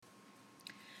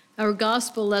Our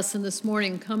gospel lesson this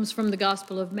morning comes from the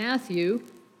Gospel of Matthew,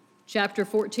 chapter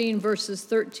 14, verses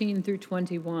 13 through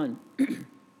 21.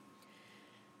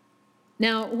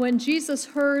 Now, when Jesus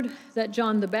heard that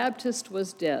John the Baptist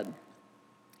was dead,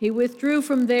 he withdrew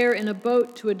from there in a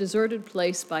boat to a deserted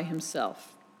place by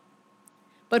himself.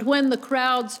 But when the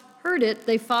crowds heard it,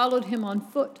 they followed him on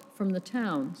foot from the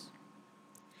towns.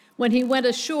 When he went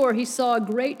ashore, he saw a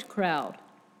great crowd,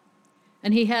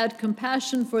 and he had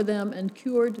compassion for them and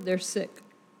cured their sick.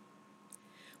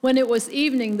 When it was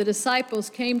evening, the disciples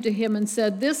came to him and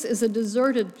said, "This is a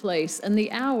deserted place, and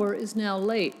the hour is now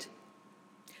late.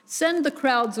 Send the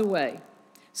crowds away,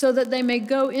 so that they may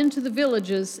go into the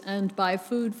villages and buy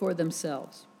food for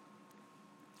themselves."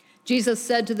 Jesus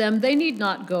said to them, "They need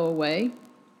not go away.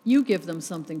 You give them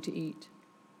something to eat."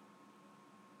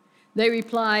 They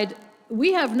replied,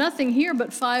 "We have nothing here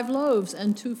but 5 loaves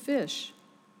and 2 fish."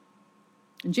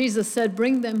 And Jesus said,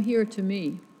 "Bring them here to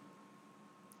me."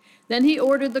 Then he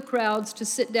ordered the crowds to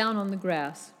sit down on the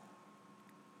grass.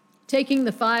 Taking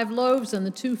the 5 loaves and the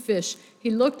 2 fish,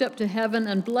 he looked up to heaven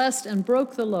and blessed and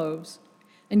broke the loaves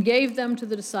and gave them to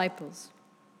the disciples.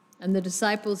 And the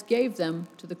disciples gave them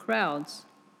to the crowds.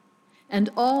 And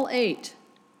all ate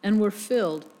and were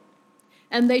filled.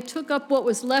 And they took up what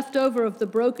was left over of the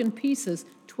broken pieces,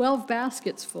 12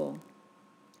 baskets full.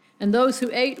 And those who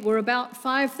ate were about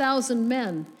 5,000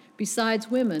 men,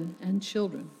 besides women and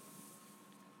children.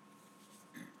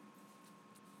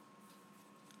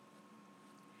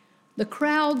 The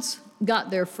crowds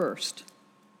got there first.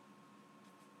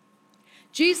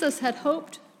 Jesus had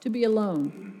hoped to be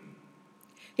alone.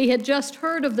 He had just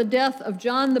heard of the death of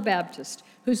John the Baptist,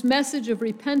 whose message of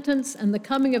repentance and the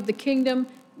coming of the kingdom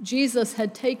Jesus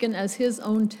had taken as his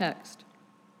own text.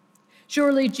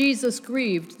 Surely Jesus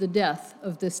grieved the death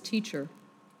of this teacher.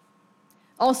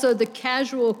 Also, the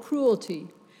casual cruelty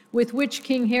with which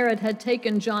King Herod had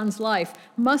taken John's life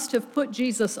must have put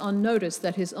Jesus on notice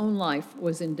that his own life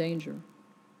was in danger.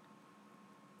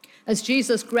 As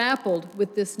Jesus grappled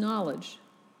with this knowledge,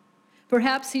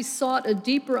 perhaps he sought a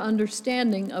deeper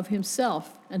understanding of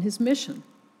himself and his mission.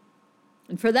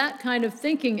 And for that kind of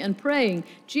thinking and praying,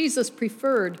 Jesus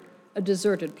preferred a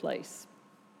deserted place.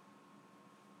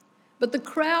 But the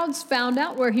crowds found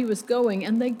out where he was going,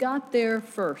 and they got there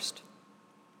first.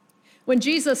 When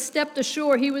Jesus stepped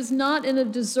ashore, he was not in a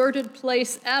deserted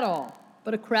place at all,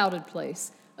 but a crowded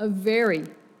place, a very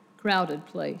crowded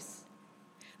place.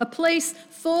 A place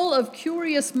full of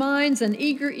curious minds and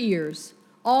eager ears,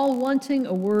 all wanting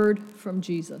a word from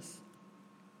Jesus.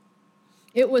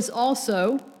 It was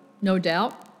also, no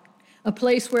doubt, a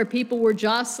place where people were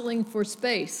jostling for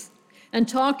space and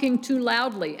talking too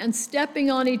loudly and stepping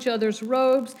on each other's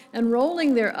robes and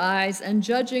rolling their eyes and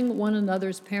judging one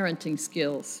another's parenting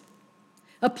skills.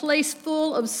 A place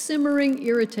full of simmering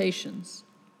irritations.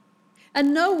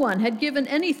 And no one had given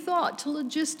any thought to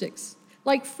logistics,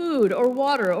 like food or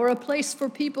water or a place for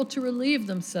people to relieve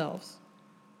themselves.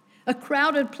 A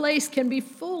crowded place can be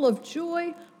full of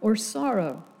joy or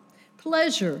sorrow,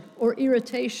 pleasure or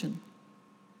irritation.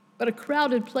 But a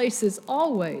crowded place is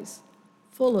always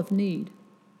full of need.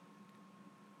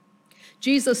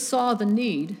 Jesus saw the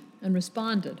need and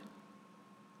responded.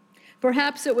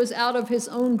 Perhaps it was out of his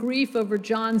own grief over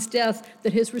John's death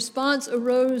that his response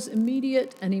arose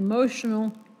immediate and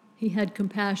emotional. He had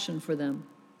compassion for them.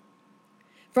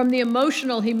 From the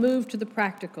emotional, he moved to the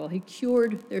practical. He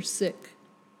cured their sick.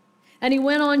 And he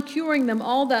went on curing them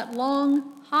all that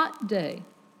long, hot day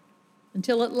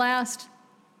until at last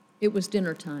it was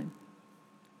dinner time.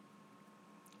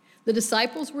 The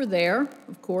disciples were there,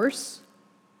 of course.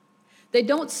 They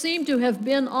don't seem to have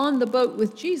been on the boat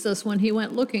with Jesus when he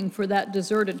went looking for that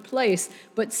deserted place,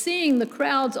 but seeing the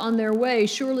crowds on their way,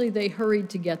 surely they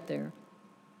hurried to get there.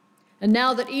 And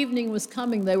now that evening was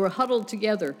coming, they were huddled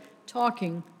together,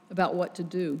 talking about what to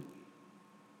do.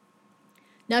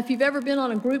 Now, if you've ever been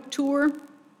on a group tour,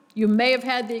 you may have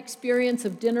had the experience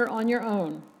of dinner on your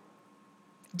own.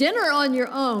 Dinner on your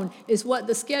own is what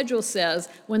the schedule says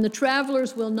when the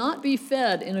travelers will not be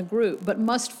fed in a group, but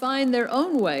must find their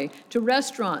own way to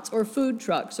restaurants or food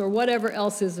trucks or whatever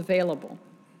else is available.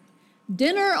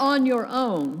 Dinner on your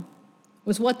own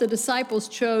was what the disciples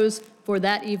chose for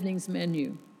that evening's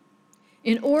menu.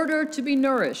 In order to be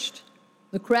nourished,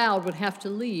 the crowd would have to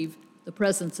leave the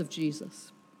presence of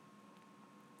Jesus.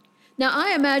 Now,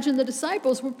 I imagine the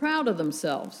disciples were proud of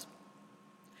themselves.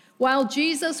 While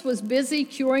Jesus was busy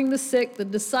curing the sick, the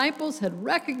disciples had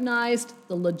recognized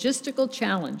the logistical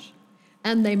challenge,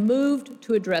 and they moved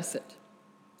to address it.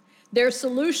 Their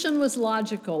solution was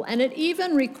logical, and it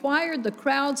even required the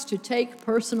crowds to take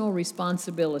personal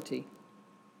responsibility.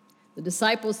 The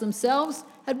disciples themselves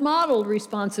had modeled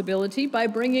responsibility by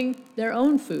bringing their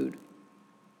own food.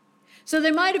 So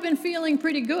they might have been feeling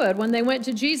pretty good when they went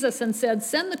to Jesus and said,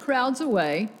 "Send the crowds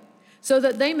away so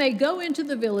that they may go into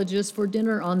the villages for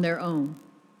dinner on their own."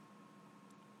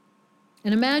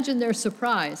 And imagine their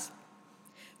surprise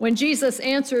when Jesus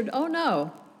answered, "Oh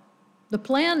no, the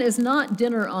plan is not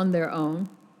dinner on their own.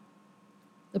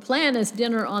 The plan is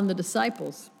dinner on the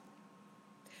disciples."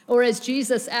 Or as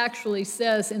Jesus actually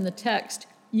says in the text,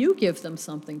 "You give them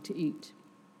something to eat."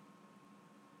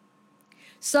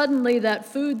 Suddenly, that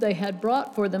food they had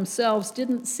brought for themselves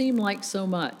didn't seem like so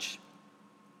much.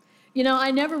 You know,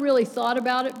 I never really thought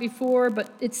about it before,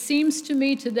 but it seems to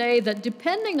me today that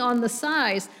depending on the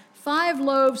size, 5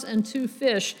 loaves and 2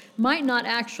 fish might not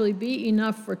actually be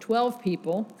enough for 12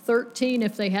 people, 13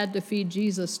 if they had to feed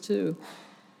Jesus too.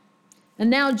 And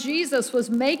now Jesus was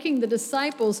making the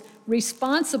disciples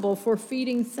responsible for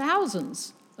feeding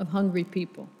thousands of hungry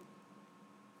people.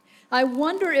 I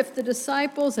wonder if the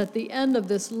disciples at the end of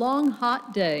this long,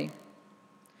 hot day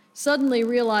suddenly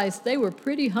realized they were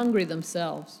pretty hungry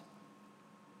themselves.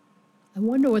 I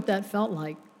wonder what that felt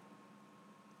like.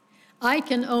 I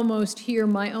can almost hear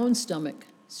my own stomach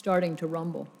starting to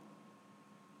rumble.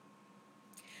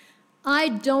 I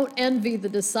don't envy the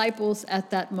disciples at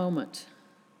that moment,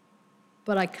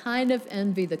 but I kind of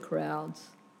envy the crowds.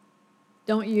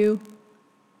 Don't you?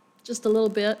 Just a little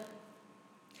bit.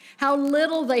 How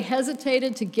little they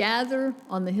hesitated to gather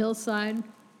on the hillside.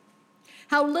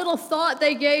 How little thought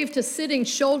they gave to sitting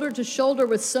shoulder to shoulder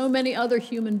with so many other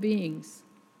human beings.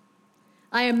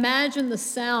 I imagine the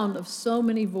sound of so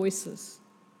many voices.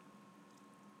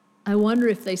 I wonder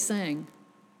if they sang.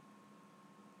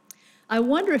 I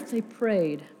wonder if they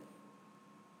prayed.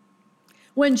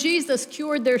 When Jesus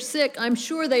cured their sick, I'm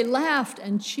sure they laughed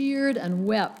and cheered and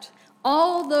wept.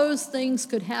 All those things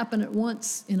could happen at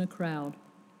once in a crowd.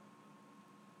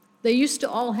 They used to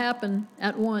all happen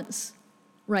at once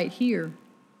right here.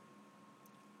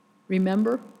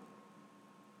 Remember?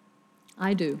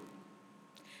 I do.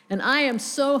 And I am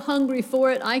so hungry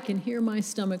for it, I can hear my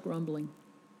stomach rumbling.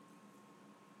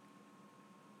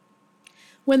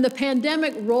 When the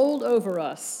pandemic rolled over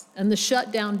us and the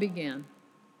shutdown began,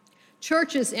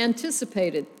 churches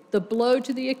anticipated the blow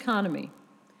to the economy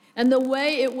and the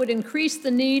way it would increase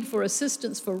the need for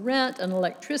assistance for rent and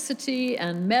electricity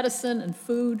and medicine and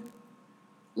food.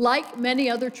 Like many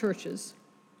other churches,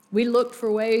 we looked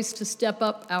for ways to step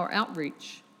up our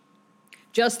outreach.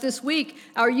 Just this week,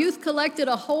 our youth collected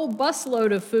a whole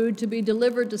busload of food to be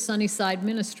delivered to Sunnyside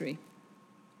Ministry.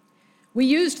 We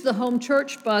used the home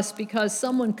church bus because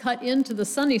someone cut into the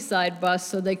Sunnyside bus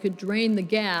so they could drain the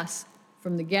gas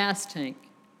from the gas tank.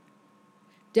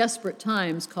 Desperate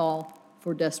times call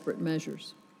for desperate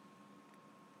measures.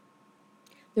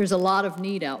 There's a lot of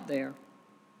need out there.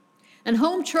 And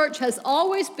home church has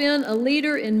always been a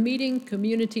leader in meeting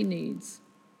community needs.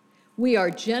 We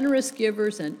are generous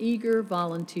givers and eager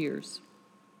volunteers.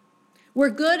 We're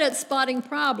good at spotting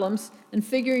problems and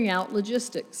figuring out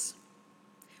logistics.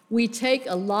 We take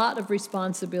a lot of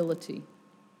responsibility.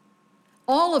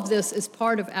 All of this is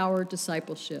part of our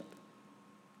discipleship.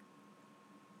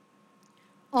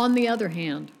 On the other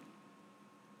hand,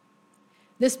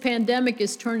 this pandemic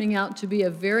is turning out to be a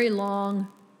very long,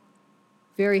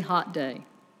 very hot day.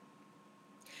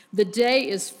 The day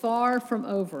is far from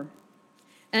over,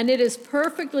 and it is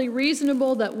perfectly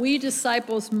reasonable that we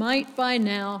disciples might by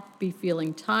now be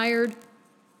feeling tired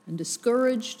and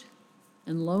discouraged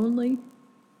and lonely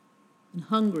and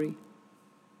hungry.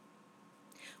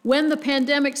 When the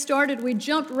pandemic started, we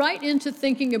jumped right into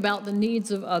thinking about the needs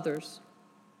of others.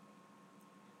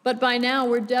 But by now,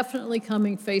 we're definitely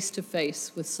coming face to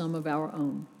face with some of our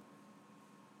own.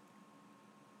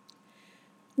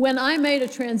 When I made a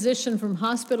transition from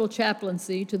hospital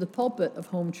chaplaincy to the pulpit of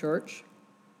home church,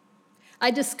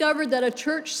 I discovered that a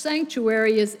church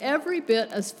sanctuary is every bit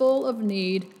as full of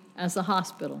need as a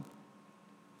hospital.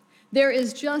 There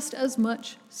is just as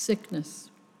much sickness,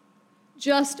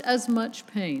 just as much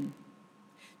pain,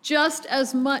 just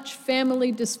as much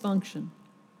family dysfunction,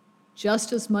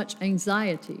 just as much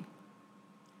anxiety,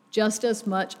 just as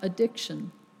much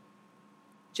addiction,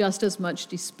 just as much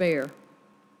despair.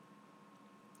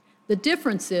 The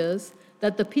difference is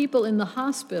that the people in the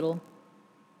hospital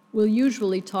will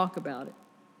usually talk about it.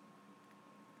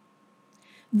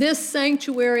 This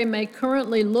sanctuary may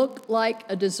currently look like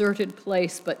a deserted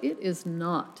place, but it is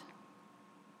not.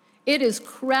 It is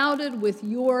crowded with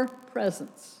your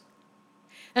presence.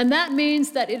 And that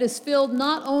means that it is filled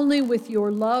not only with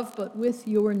your love, but with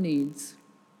your needs.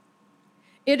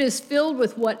 It is filled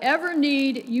with whatever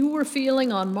need you were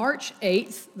feeling on March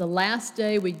 8th, the last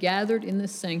day we gathered in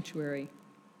this sanctuary.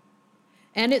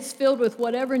 And it's filled with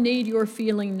whatever need you're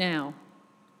feeling now,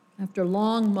 after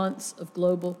long months of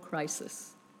global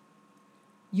crisis.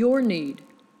 Your need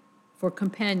for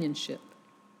companionship,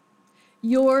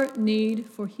 your need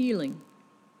for healing,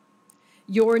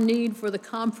 your need for the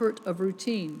comfort of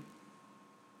routine,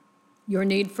 your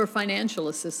need for financial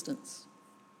assistance,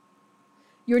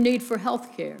 your need for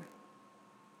health care,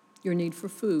 your need for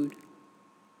food,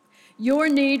 your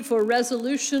need for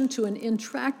resolution to an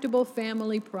intractable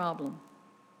family problem,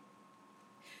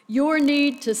 your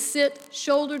need to sit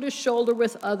shoulder to shoulder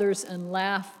with others and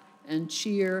laugh and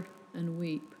cheer and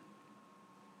weep.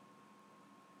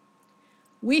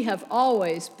 We have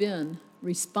always been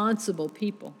responsible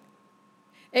people,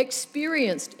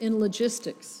 experienced in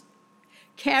logistics,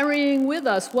 carrying with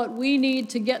us what we need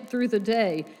to get through the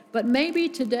day. But maybe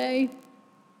today,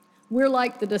 we're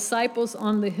like the disciples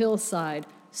on the hillside,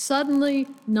 suddenly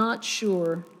not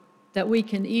sure that we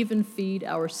can even feed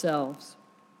ourselves.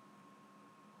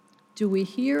 Do we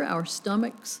hear our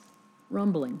stomachs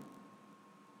rumbling?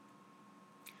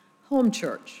 Home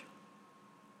church,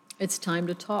 it's time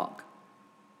to talk.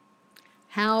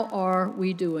 How are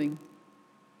we doing?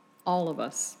 All of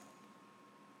us.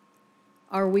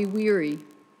 Are we weary,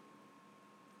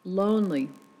 lonely,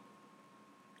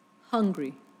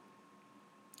 hungry?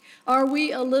 Are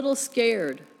we a little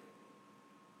scared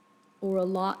or a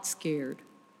lot scared?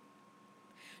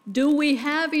 Do we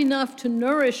have enough to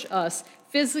nourish us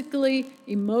physically,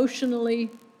 emotionally,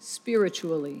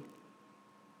 spiritually?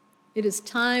 It is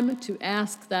time to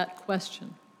ask that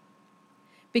question.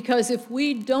 Because if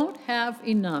we don't have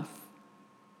enough,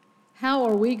 how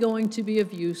are we going to be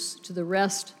of use to the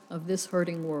rest of this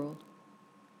hurting world?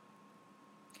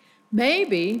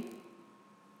 Maybe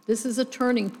this is a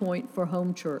turning point for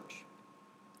home church.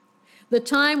 The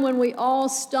time when we all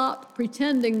stop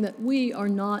pretending that we are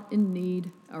not in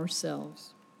need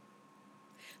ourselves.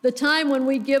 The time when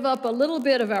we give up a little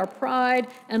bit of our pride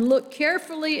and look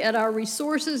carefully at our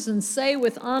resources and say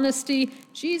with honesty,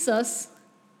 Jesus,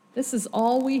 this is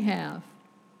all we have.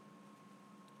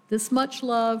 This much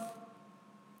love,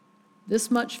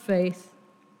 this much faith,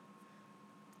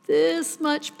 this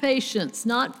much patience,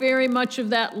 not very much of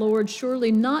that, Lord,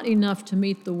 surely not enough to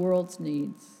meet the world's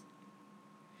needs.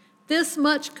 This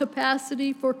much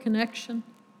capacity for connection,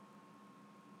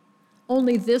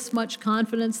 only this much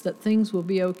confidence that things will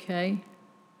be okay.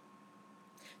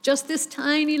 Just this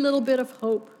tiny little bit of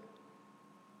hope.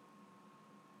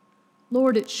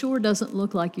 Lord, it sure doesn't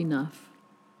look like enough.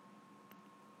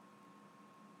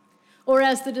 Or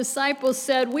as the disciples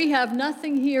said, we have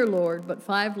nothing here, Lord, but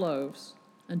 5 loaves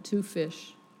and 2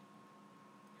 fish.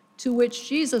 To which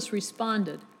Jesus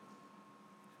responded,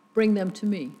 bring them to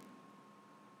me.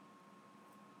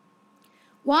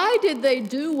 Why did they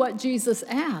do what Jesus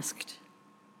asked?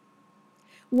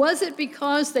 Was it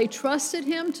because they trusted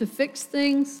him to fix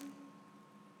things?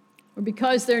 Or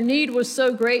because their need was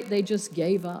so great they just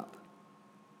gave up?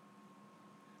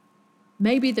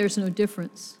 Maybe there's no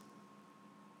difference.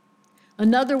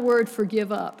 Another word for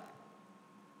give up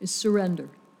is surrender.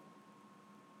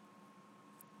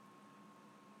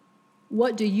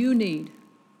 What do you need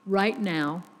right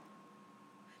now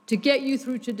to get you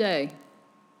through today?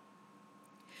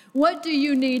 What do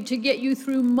you need to get you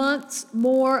through months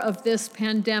more of this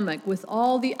pandemic with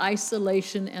all the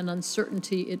isolation and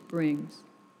uncertainty it brings?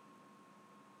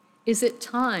 Is it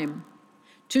time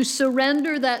to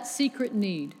surrender that secret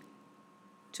need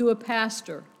to a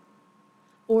pastor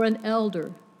or an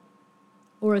elder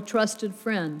or a trusted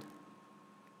friend?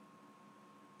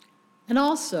 And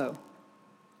also,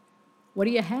 what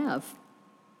do you have?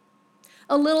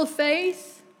 A little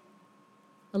faith,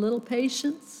 a little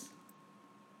patience,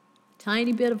 a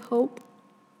tiny bit of hope.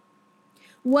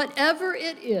 Whatever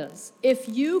it is, if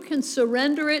you can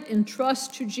surrender it in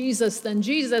trust to Jesus, then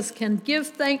Jesus can give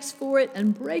thanks for it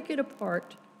and break it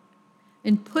apart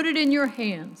and put it in your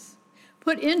hands.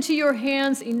 Put into your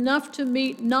hands enough to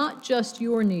meet not just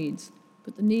your needs,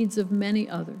 but the needs of many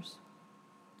others.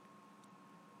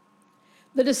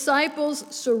 The disciples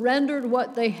surrendered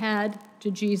what they had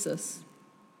to Jesus.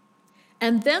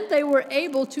 And then they were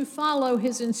able to follow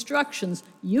his instructions.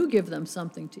 You give them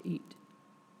something to eat.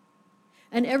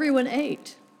 And everyone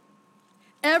ate.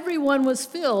 Everyone was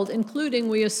filled, including,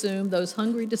 we assume, those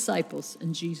hungry disciples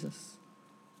and Jesus.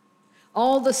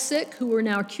 All the sick who were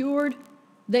now cured,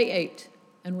 they ate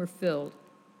and were filled.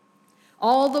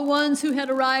 All the ones who had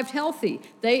arrived healthy,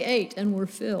 they ate and were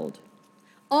filled.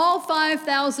 All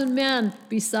 5,000 men,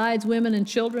 besides women and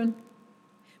children,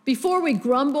 Before we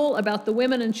grumble about the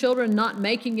women and children not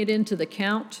making it into the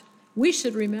count, we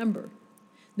should remember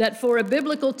that for a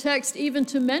biblical text even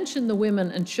to mention the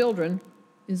women and children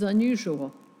is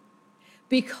unusual.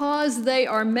 Because they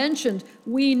are mentioned,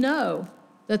 we know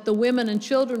that the women and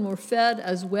children were fed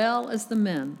as well as the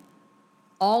men.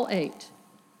 All ate,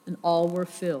 and all were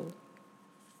filled.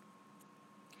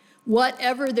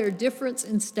 Whatever their difference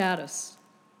in status,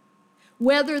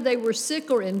 whether they were sick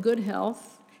or in good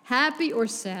health, happy or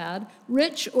sad,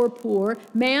 rich or poor,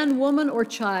 man, woman, or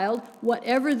child,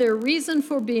 whatever their reason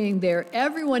for being there,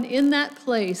 everyone in that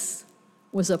place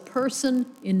was a person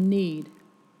in need.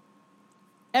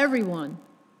 Everyone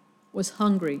was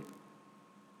hungry,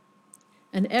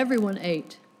 and everyone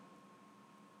ate.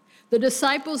 The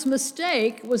disciples'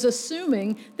 mistake was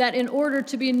assuming that in order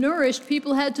to be nourished,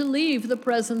 people had to leave the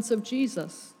presence of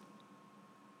Jesus.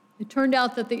 It turned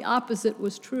out that the opposite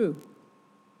was true.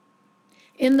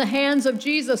 In the hands of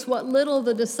Jesus, what little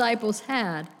the disciples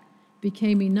had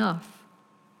became enough.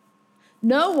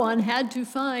 No one had to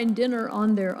find dinner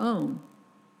on their own,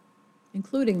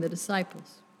 including the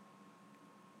disciples.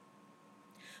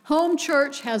 Home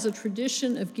church has a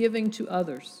tradition of giving to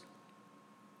others.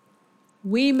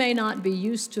 We may not be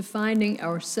used to finding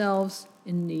ourselves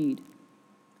in need.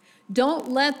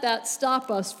 Don't let that stop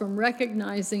us from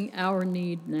recognizing our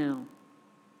need now.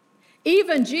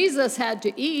 Even Jesus had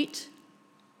to eat,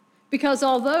 because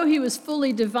although he was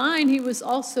fully divine, he was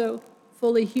also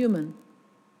fully human.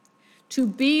 To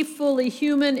be fully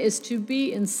human is to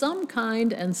be in some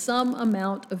kind and some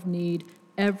amount of need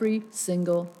every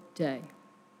single day.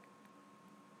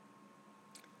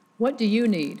 What do you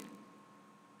need?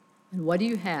 And what do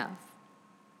you have?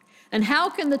 And how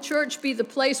can the church be the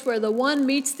place where the one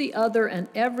meets the other and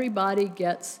everybody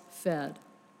gets fed?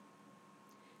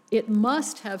 It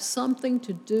must have something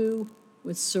to do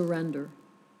with surrender.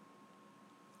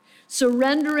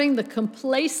 Surrendering the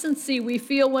complacency we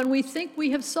feel when we think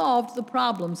we have solved the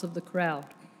problems of the crowd.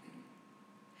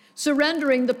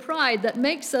 Surrendering the pride that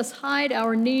makes us hide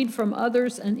our need from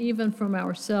others and even from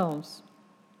ourselves.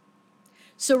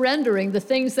 Surrendering the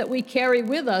things that we carry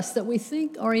with us that we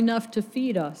think are enough to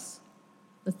feed us,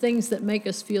 the things that make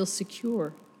us feel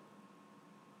secure.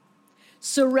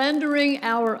 Surrendering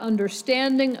our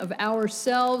understanding of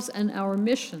ourselves and our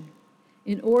mission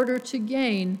in order to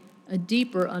gain a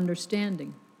deeper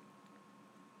understanding.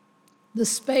 The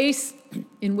space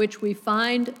in which we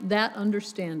find that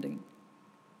understanding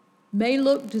may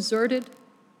look deserted,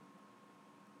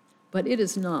 but it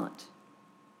is not.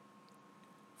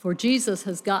 For Jesus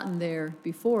has gotten there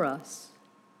before us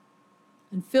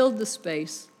and filled the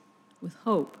space with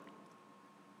hope.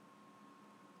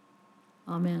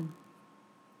 Amen.